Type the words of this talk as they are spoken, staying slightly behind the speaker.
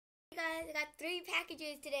guys, I got 3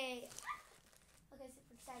 packages today. Okay,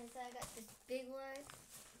 super excited. So I got this big one,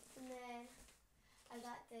 and then I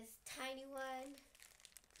got this tiny one,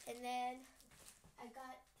 and then I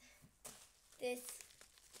got this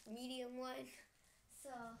medium one. So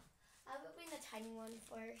I'll open the tiny one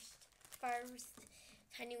first.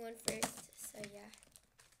 Tiny one first. So yeah.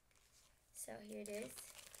 So here it is.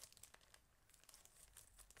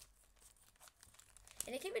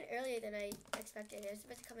 And it came in earlier than I expected. It was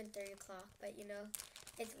supposed to come in 3 o'clock, but you know,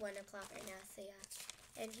 it's 1 o'clock right now, so yeah.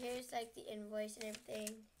 And here's like the invoice and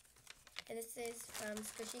everything. And this is from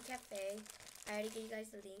Squishy Cafe. I already gave you guys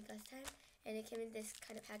the link last time. And it came in this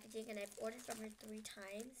kind of packaging, and I've ordered from her 3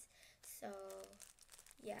 times. So,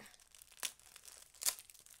 yeah.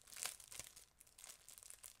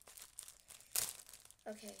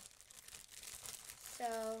 Okay.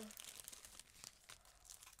 So,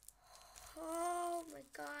 oh my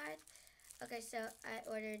god. Okay, so I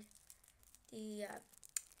ordered the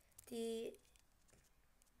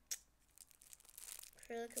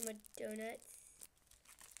Curlicuma donuts,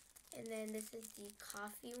 and then this is the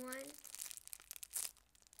coffee one,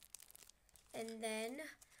 and then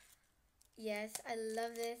yes, I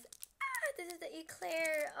love this. This is the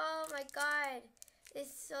eclair. Oh my god,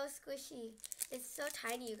 it's so squishy. It's so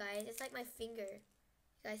tiny, you guys. It's like my finger.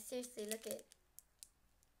 You guys, seriously, look it.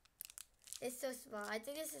 It's so small. I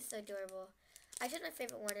think this is so adorable. I chose my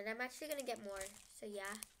favorite one, and I'm actually gonna get more. So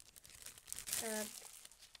yeah.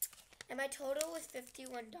 And my total was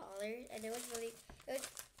 $51, and it was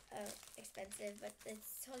expensive, but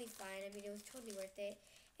it's totally fine. I mean, it was totally worth it.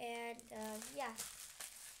 And yeah.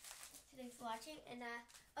 So thanks for watching. And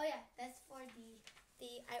oh yeah, that's for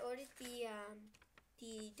I ordered the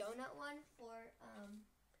donut one for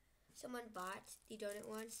someone bought the donut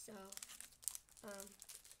one, so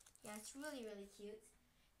yeah, it's really, really cute.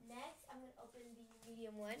 Next, I'm going to open the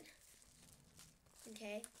medium one.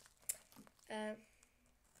 Okay. I'm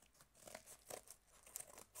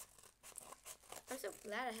so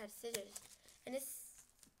glad I had scissors. And this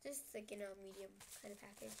is like, you know, medium kind of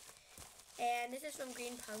package. And this is from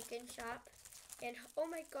Green Pumpkin Shop. And oh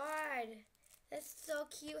my god, that's so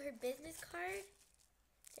cute. Her business card.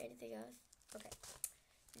 Is there anything else? Okay.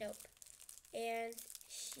 Nope. And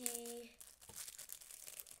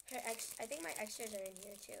I think my extras are in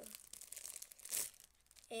here too.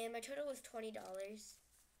 And my total was $20.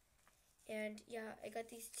 And yeah, I got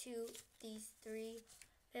these 3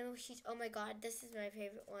 memo sheets. Oh my god, this is my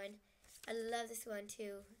favorite one. I love this one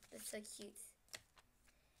too. That's so cute.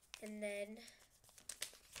 And then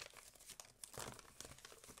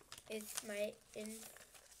it's my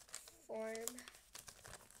inform.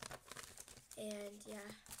 And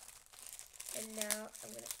yeah. And now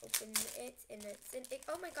I'm going to open it, and it's in it.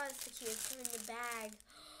 Oh my god, it's so cute. It's coming in the bag.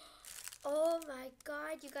 Oh my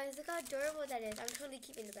god, you guys, look how adorable that is. I'm totally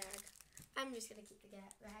keeping the bag. I'm just going to keep the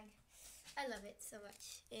bag. I love it so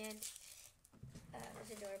much. And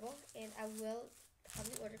it's adorable. And I will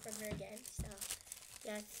probably order from her again. So,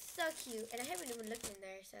 yeah, it's so cute. And I haven't even looked in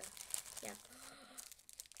there, so, yeah.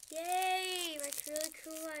 Yay! My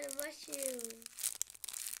Curlicuma mushroom.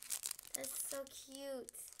 That's so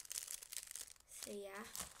cute. So yeah,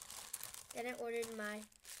 then I ordered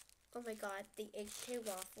oh my god, the AHHHH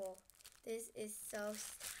waffle. This is so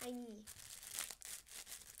tiny.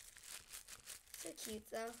 So cute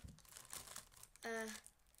though.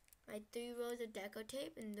 My 3 rows of deco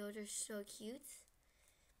tape, and those are so cute.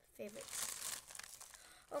 My favorites.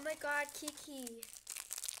 Oh my god, Kiki.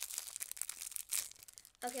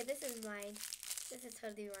 Okay, this is mine. This is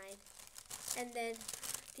totally mine. And then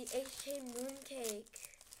the AHHHH mooncake.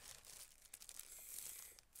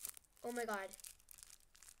 Oh my god.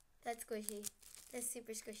 That's squishy. That's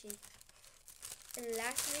super squishy. And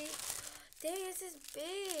lastly, dang, this is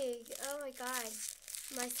big. Oh my god.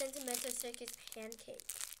 My Sentimental Circus pancake.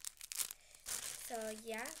 So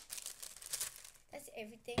yeah. That's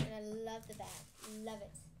everything, and I love the bag. Love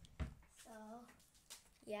it. So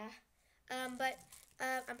yeah. But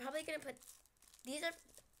I'm probably gonna put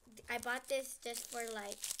I bought this just for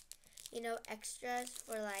like, you know, extras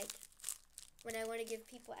for like when I want to give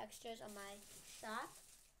people extras on my shop.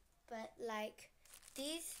 But like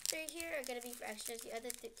these 3 here are going to be for extras. The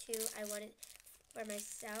other 2 I wanted for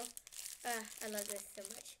myself. I love this so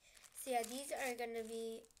much. So yeah, these are going to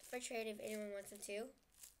be for trade if anyone wants them too.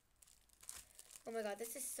 Oh my god,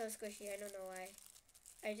 this is so squishy. I don't know why.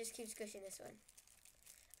 I just keep squishing this one.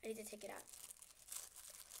 I need to take it out.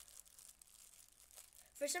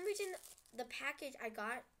 For some reason, the package I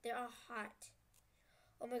got, they're all hot.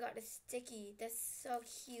 Oh my god, it's sticky. That's so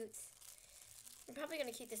cute. I'm probably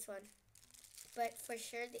going to keep this one. But for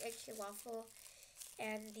sure, the AHHHH waffle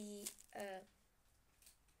and the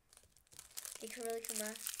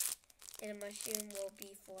Kuruma and a mushroom will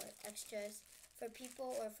be for extras for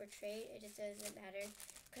people or for trade. It just doesn't matter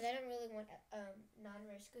because I don't really want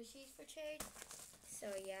non-rare squishies for trade. So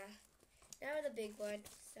yeah, now the big one.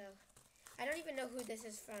 So I don't even know who this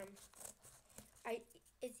is from.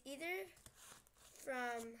 It's either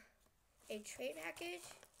from a trade package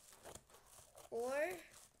or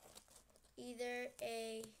either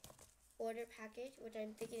a order package, which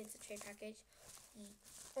I'm thinking it's a trade package.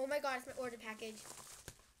 Oh my god, it's my order package.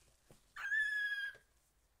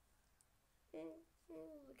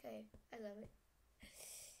 Okay, I love it.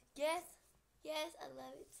 Yes, yes, I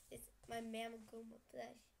love it. It's my Mamagoma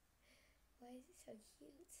plush. Why is it so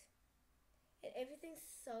cute? And everything's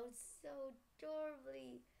so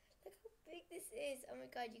adorably. Look how big this is. Oh my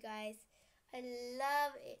god, you guys. I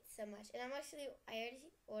love it so much. And I already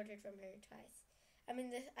ordered from her twice. I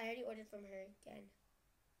already ordered from her again.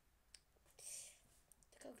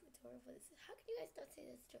 Look how adorable this is. How can you guys not say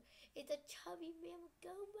that's adorable? It's a chubby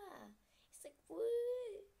Mamagoma. It's like, woo.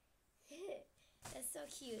 That's so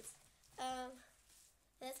cute.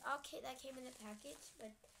 That's all that came in the package,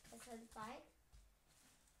 but that's inside.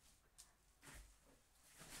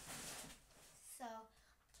 So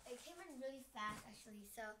it came in really fast actually.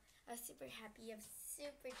 So I was super happy. I'm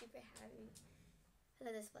super duper happy. I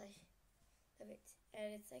love this blush. Love it.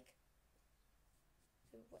 And it's like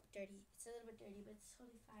dirty. It's a little bit dirty, but it's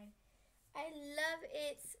totally fine. I love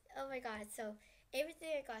it. Oh my god. So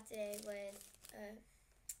everything I got today was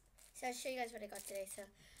so I'll show you guys what I got today. So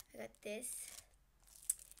I got this,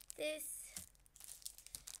 this,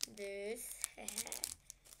 this,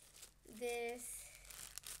 this,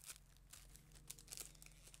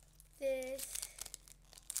 this.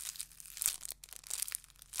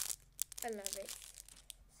 I love it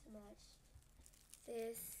so much.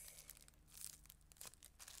 This,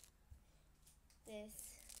 this,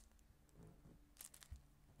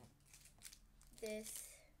 this,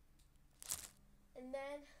 and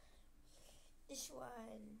then this one.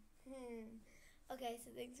 Okay,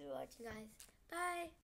 so thanks for watching, guys. Bye.